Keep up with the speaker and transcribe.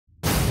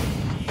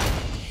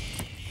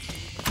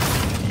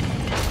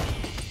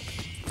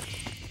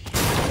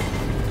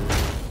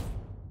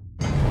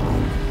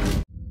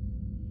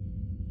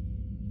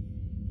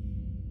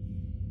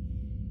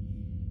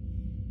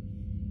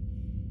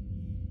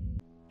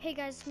Hey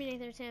guys, it's me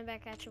Nathan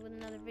back at you with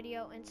another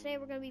video, and today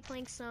we're gonna be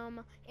playing some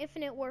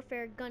Infinite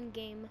Warfare gun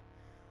game.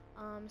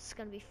 It's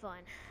gonna be fun.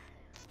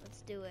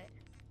 Let's do it.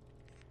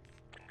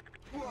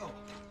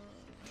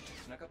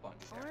 Snuck up on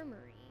you there.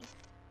 Armory,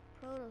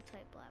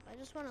 prototype lab. I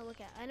just want to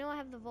look at. I know I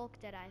have the Volk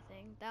Deadeye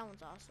thing. That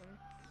one's awesome.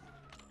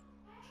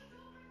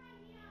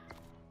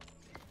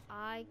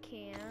 I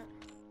can't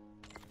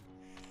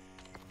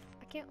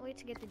wait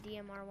to get the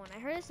DMR one. I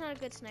heard it's not a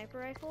good sniper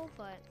rifle,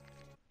 but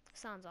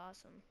sounds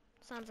awesome.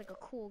 Sounds like a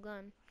cool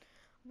gun.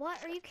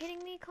 What? Are you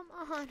kidding me? Come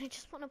on, I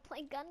just want to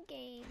play gun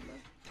game.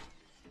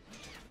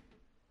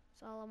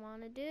 That's all I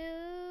want to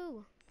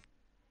do.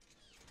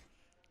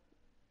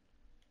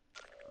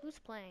 Who's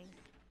playing?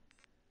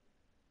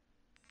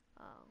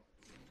 Oh,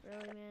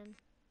 really, man?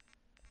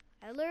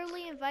 I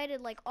literally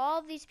invited like all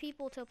of these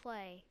people to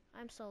play.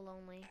 I'm so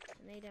lonely,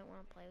 and they didn't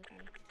want to play with me.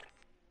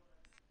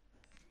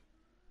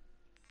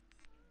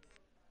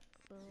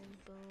 Boom,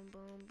 boom,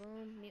 boom,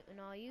 boom. Muting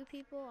all you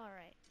people.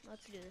 Alright,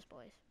 let's do this,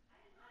 boys.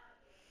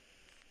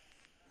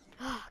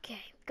 Okay,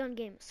 gun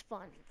game is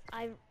fun.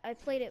 I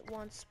played it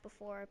once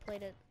before. I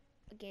played it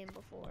a game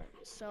before.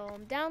 So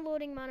I'm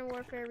downloading Modern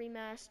Warfare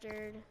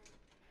Remastered.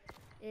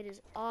 It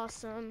is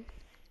awesome.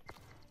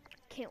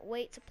 Can't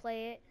wait to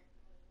play it.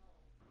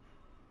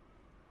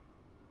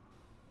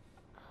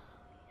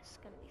 It's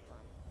gonna be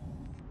fun.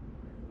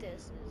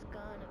 This is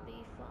gonna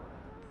be fun.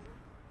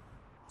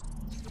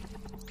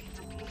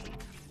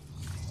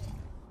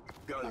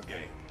 Gun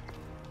game.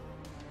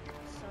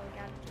 So we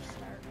gotta just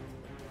start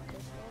with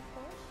pistol, of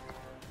course.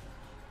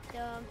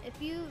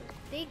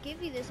 They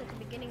give you this at the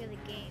beginning of the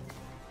game.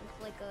 With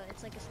like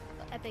it's like a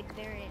epic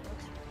variant. It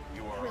looks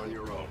You are really on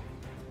your cool. own.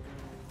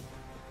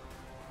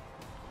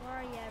 Where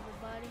are you,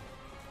 everybody?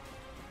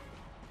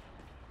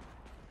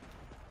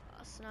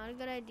 Oh, it's not a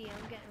good idea.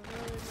 I'm getting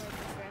really like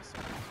aggressive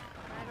right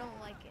now. I don't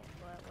like it,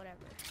 but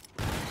whatever.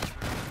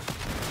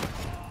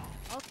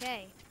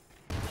 Okay.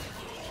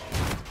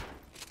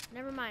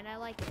 Never mind, I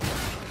like it.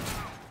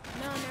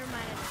 No, never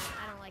mind,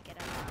 I don't like it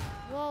at all.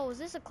 Whoa, is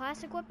this a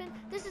classic weapon?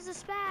 This is a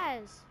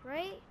spaz,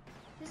 right?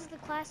 This is the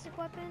classic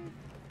weapon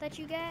that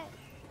you get?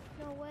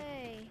 No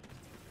way.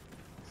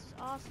 This is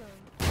awesome.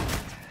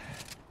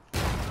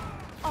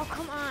 Oh,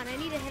 come on, I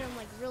need to hit him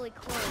like really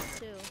close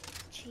too.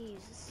 Jeez,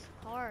 this is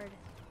hard.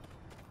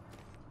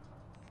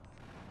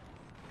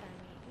 Gotta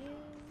meet you,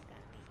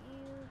 gotta meet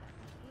you,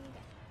 gotta meet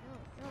you,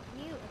 no,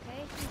 mute,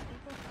 okay? Jeez,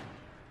 people.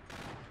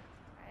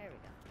 Alright, there we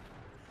go.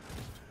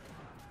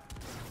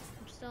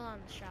 I'm still on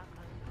the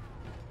shotgun.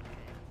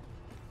 Okay.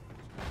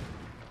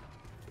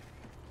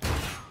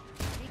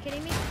 Are you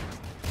kidding me?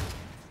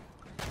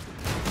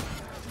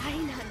 I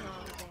did not know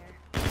I was there.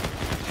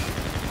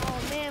 Oh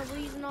man, we're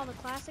using all the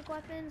classic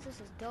weapons? This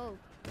is dope.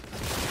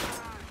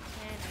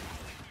 Man.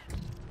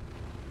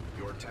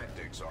 Your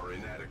tactics are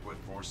inadequate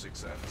for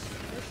success.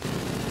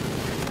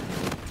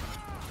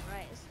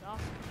 Alright, this is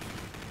awesome.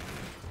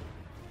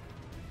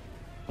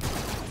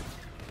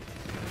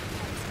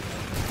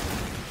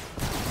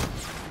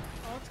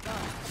 Oh, let's go.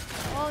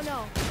 Oh no.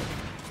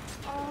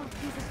 Oh,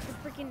 dude, this is the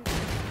freaking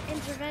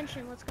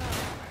intervention. Let's go.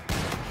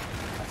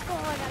 Let's go. Oh,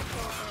 I gotta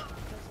kill it.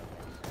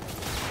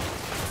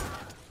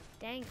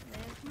 Dang it,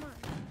 man. Come on.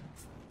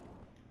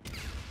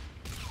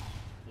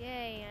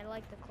 Yay, I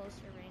like the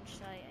closer range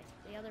sight.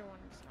 The other one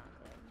is not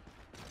good.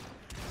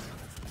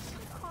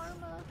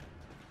 Karma.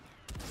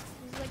 This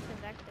is like the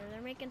Vector.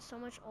 They're making so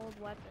much old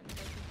weapons.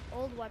 Like,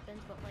 old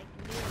weapons, but like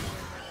new.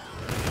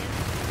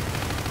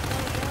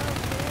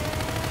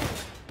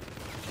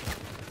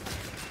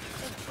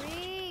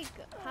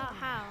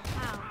 How?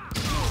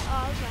 Oh,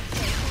 I was about to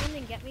say, someone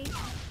didn't get me.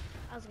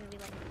 I was gonna be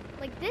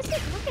like this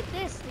is, look at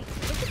this.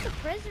 Look at the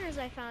prisoners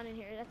I found in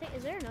here. I think,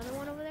 is there another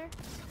one over there?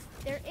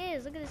 There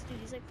is. Look at this dude.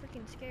 He's like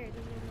freaking scared.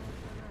 Doesn't even know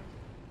what's going on.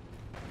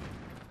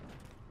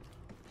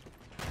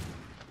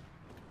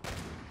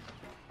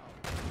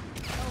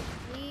 Oh,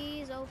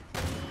 please. Oh,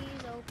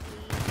 please. Oh,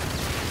 please.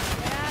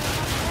 Get out of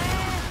my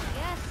way.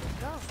 Yes, let's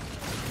go.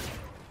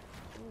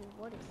 Ooh,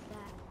 what is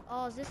that?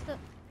 Oh, is this the,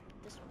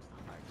 this one's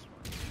the hardest one.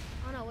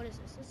 Oh no, what is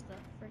this? This is the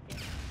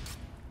freaking,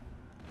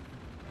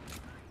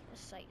 this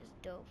sight is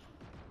dope.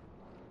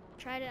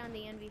 Tried it on the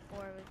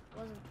NV4, it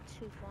wasn't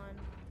too fun.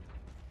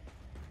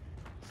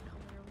 It's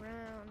coming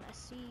around. I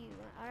see you.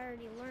 I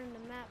already learned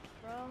the maps,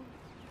 bro.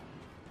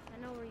 I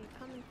know where you're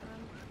coming from.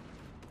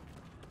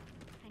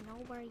 I know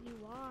where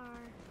you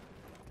are.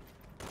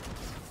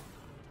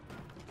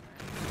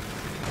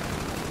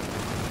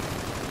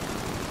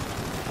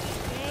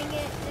 Dang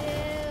it,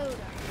 dude.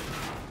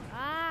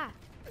 Ah!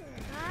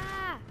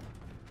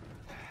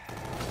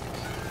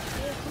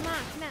 Dude, come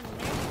on, man.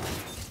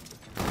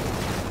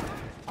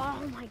 Oh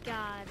my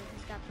god,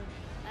 he's got the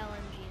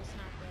LMG, it's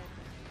not good.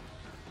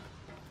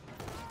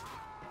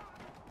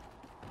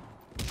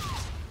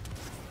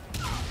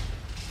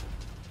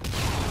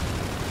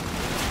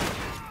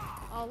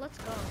 Oh, let's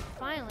go.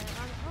 Finally,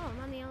 I'm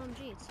on the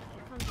LMG. It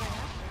comes right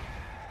after.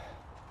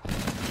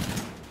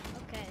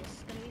 Okay, this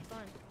is gonna be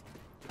fun.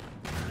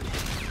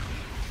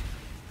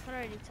 It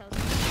already tells me.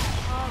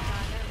 Oh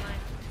god, never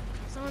mind.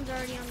 Someone one's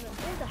already on the.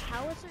 Oh, the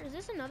howitzer. Is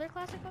this another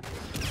classic weapon?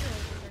 Oh, it's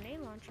a grenade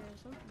launcher or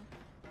something.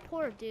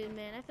 Poor dude,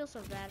 man. I feel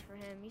so bad for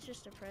him. He's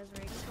just a prisoner.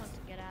 He just wants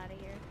to get out of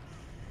here.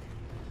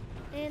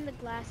 And the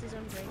glass is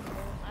unbreakable.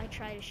 I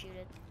try to shoot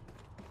it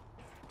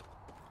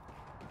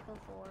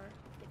before,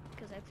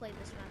 because I played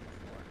this map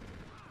before.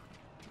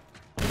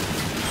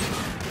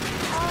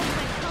 Oh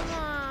my, come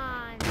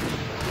on!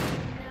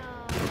 No.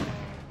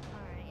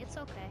 Alright, it's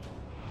okay.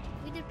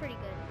 We did pretty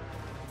good.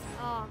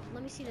 Oh,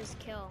 let me see this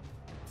kill.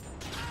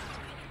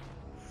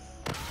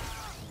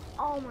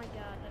 Oh my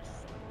god,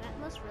 that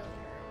must really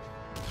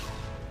hurt.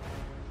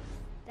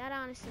 That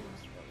honestly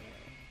must really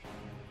hurt.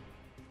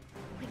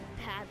 Like,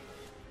 badly.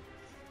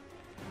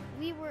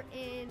 We were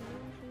in 1,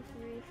 2,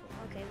 3,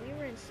 4. Okay, we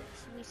were in 6.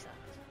 We sucked.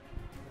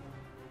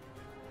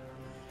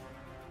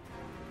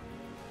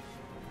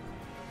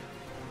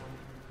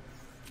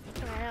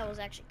 Alright, that was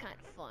actually kind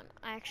of fun.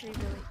 I actually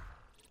really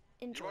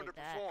enjoyed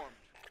that.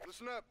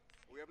 Listen up.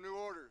 We have new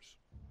orders.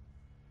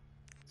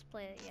 Let's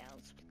play it. Yeah,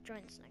 let's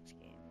join this next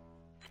game.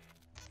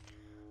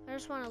 I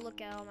just want to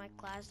look at all my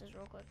classes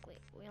real quickly.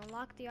 We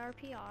unlocked the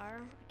RPR.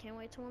 I can't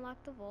wait to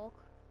unlock the Volk.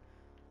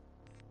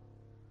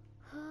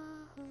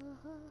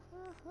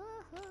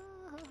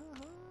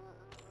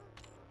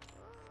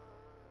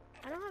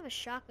 I don't have a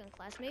shotgun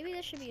class. Maybe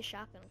this should be a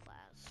shotgun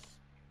class.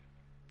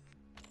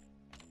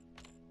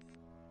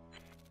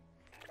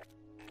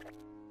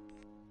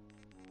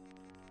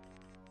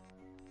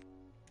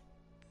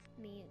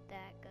 Meet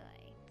that guy.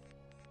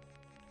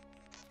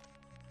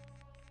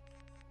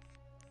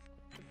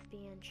 The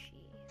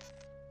Banshee.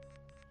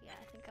 Yeah,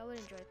 I think I would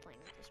enjoy playing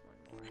with this one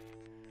more.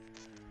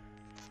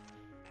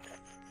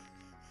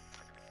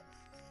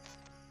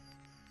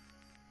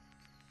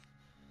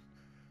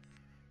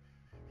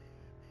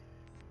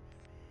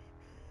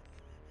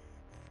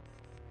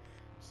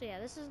 So yeah,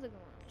 this is the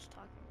one I was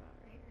talking about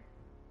right here.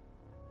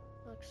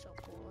 It looks so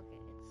cool. Look at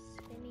it. It's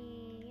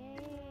spinny.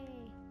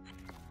 Yay!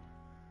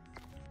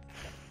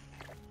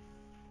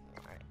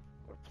 Alright,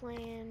 we're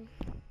playing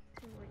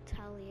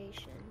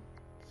Retaliation.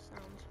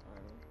 Sounds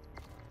fun.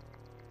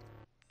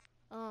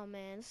 Oh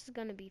man, this is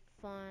gonna be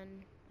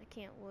fun. I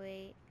can't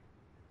wait.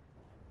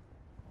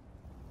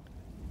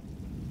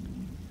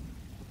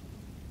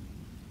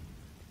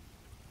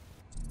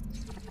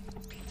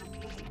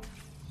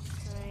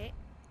 Alright.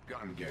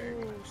 Gun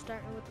game. Ooh,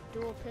 starting with the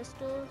dual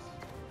pistols.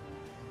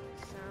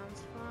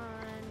 Sounds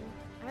fun.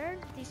 I heard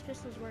these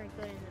pistols weren't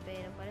good in the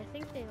beta, but I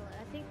think they,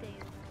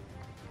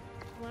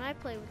 when I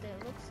play with it,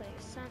 it looks like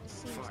it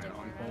seems Fire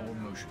different. on all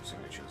motion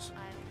signatures. I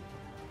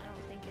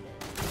don't think it is.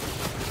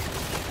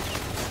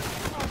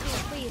 Oh,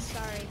 dude, please,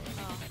 sorry.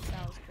 Oh,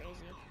 that was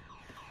crazy.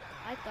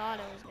 I thought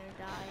I was gonna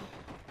die.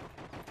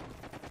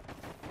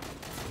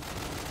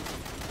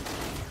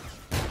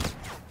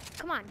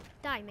 Come on,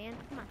 die, man.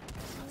 Come on.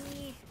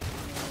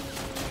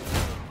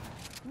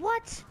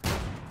 What?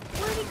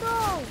 Where'd he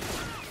go?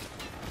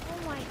 Oh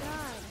my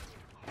god.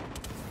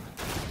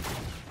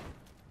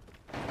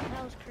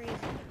 That was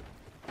crazy.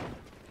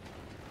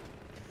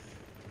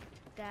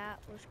 That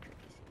was crazy.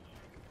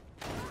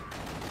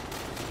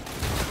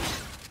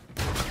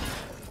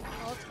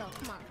 Oh, let's go.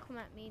 Come on. Come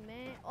at me,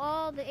 man.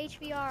 Oh, the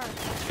HVR.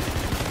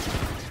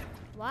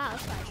 Wow,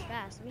 this guy's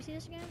fast. Let me see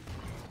this again.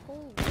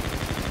 Holy.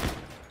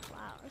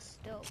 Wow, that's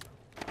dope.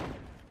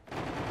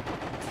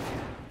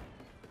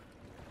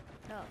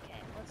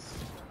 Okay, let's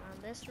run on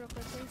this real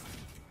quickly.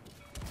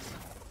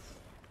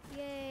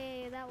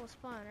 Yay, that was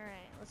fun.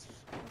 Alright, let's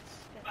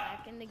get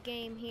back in the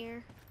game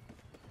here.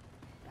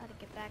 Gotta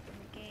get back in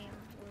the game.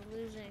 We're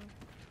losing.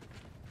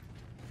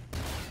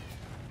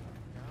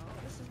 No,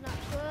 this is not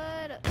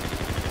good.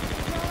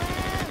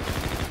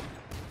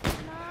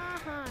 Come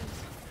on.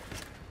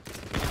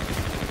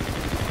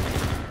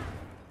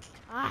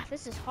 Ah,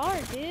 this is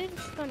hard, dude.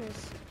 This gun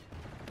is...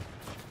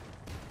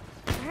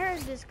 I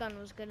heard this gun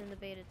was good in the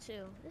beta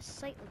too. This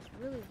sight looks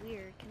really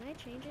weird. Can I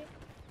change it?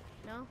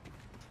 No?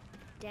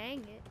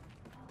 Dang it.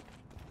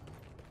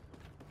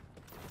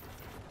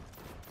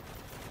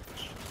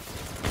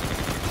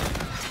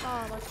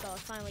 Oh, let's go. I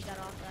finally got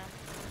off that.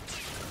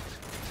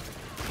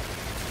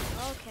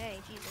 Okay,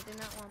 jeez, I did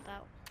not want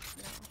that.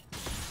 No.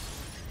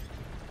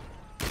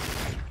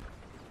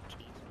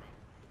 Jeez, man.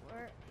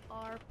 Where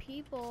are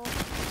people?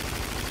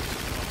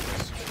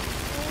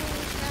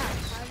 Holy crap,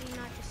 how did you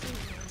not just see me?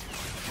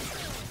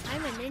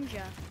 I'm a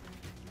ninja.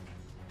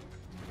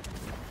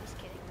 Just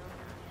kidding, no,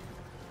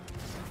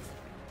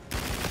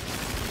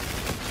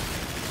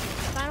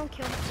 if I don't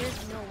kill him,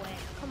 there's no way.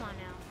 Come on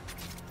now.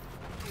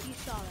 You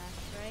saw that,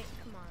 right?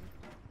 Come on.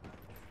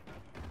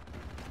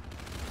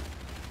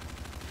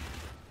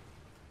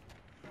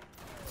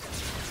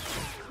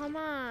 Come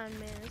on,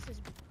 man. This is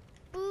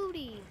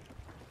booty.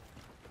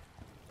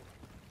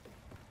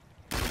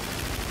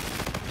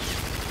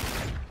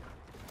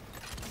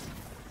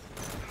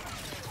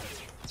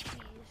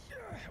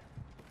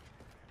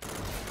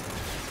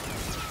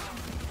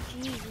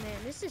 Jeez, man,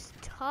 this is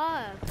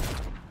tough.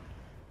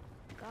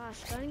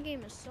 Gosh, gun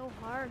game is so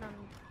hard on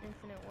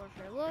Infinite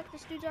Warfare. Look,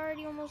 this dude's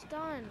already almost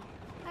done.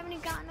 I haven't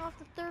even gotten off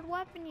the third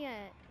weapon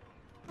yet.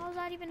 How's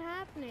that even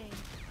happening?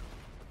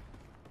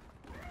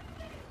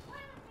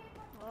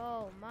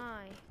 Oh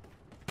my.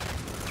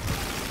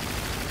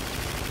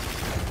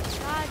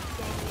 God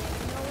dang it.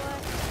 You know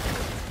what?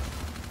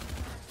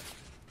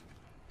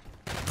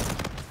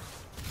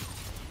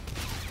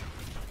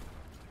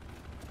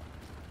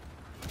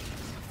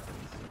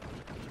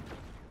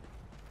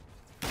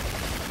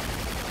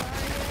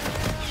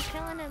 I'm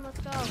killing him. Let's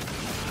go.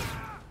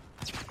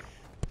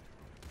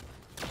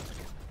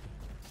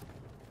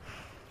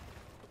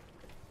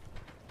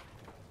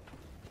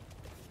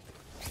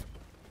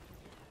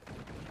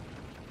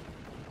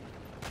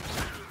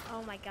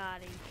 Oh my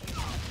God,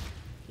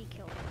 he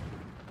killed him.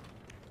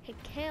 He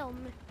killed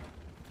me.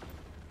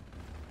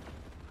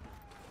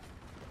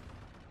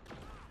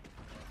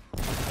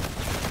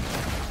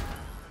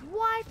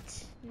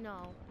 What?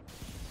 No.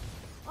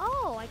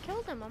 Oh, I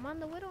killed him. I'm on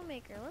the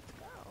Widowmaker. Let's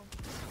go.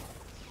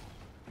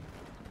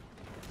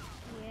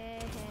 Yay.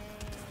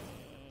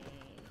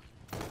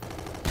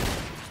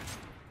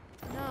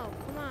 No,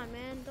 come on,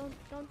 man.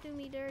 Don't do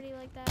me dirty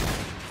like that.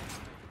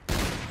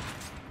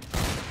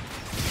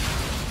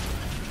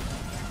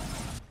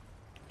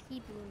 He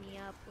blew me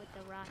up with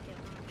the rocket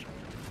launcher.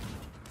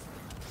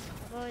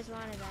 I've always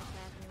wanted that to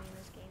happen to me in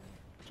this game.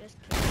 Just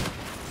kidding.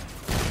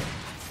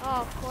 Oh,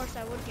 of course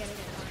I would get a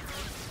hit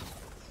marker.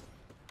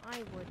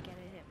 I would get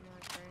a hit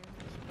marker in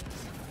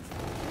this game.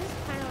 This is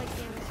kind of like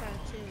the MSR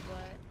too,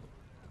 but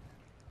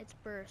it's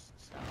burst,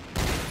 so.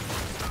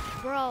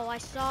 Bro, I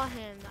saw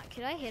him.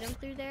 Could I hit him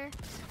through there?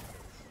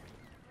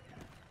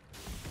 I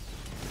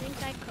think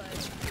I could,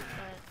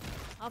 but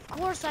of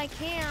course I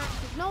can't,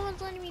 because no one's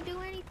letting me do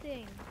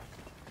anything.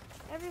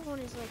 Everyone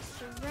is like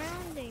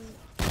surrounding.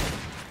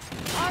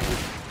 Oh,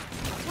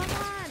 come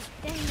on!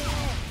 Dang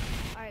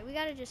it! Alright, we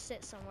gotta just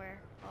sit somewhere.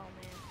 Oh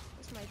man,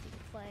 this might be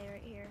the play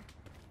right here.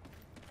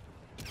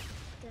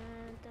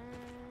 Dun,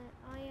 dun,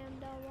 I am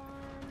the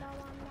one, the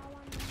one, the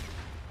one.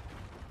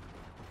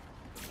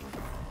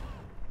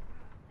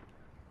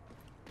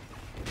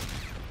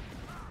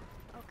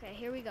 Okay,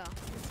 here we go.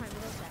 It's time to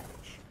go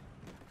savage.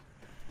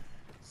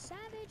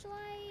 Savage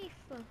life!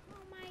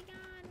 Oh my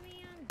God,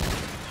 man.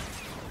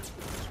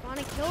 Just want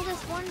to kill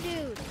this one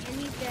dude, and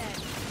he's dead.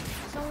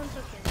 Someone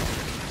took him. I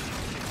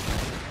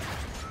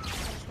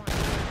just want to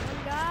kill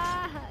one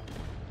guy.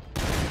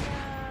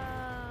 No.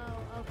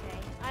 Okay,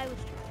 I was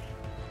trash.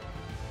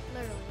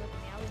 Literally, look at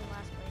me. I was in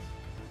last place.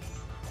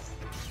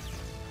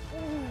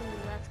 Ooh,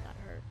 that's got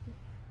hurt.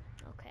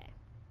 Okay.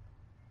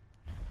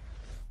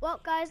 Well,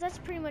 guys, that's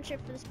pretty much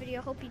it for this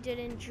video. Hope you did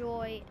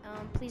enjoy.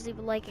 Please leave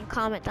a like and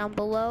comment down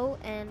below.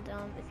 And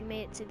if you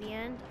made it to the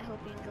end, I hope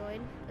you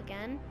enjoyed.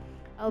 Again,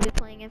 I'll be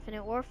playing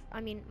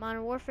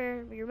Modern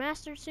Warfare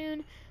Remastered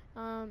soon.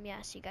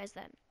 Yeah, see you guys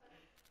then.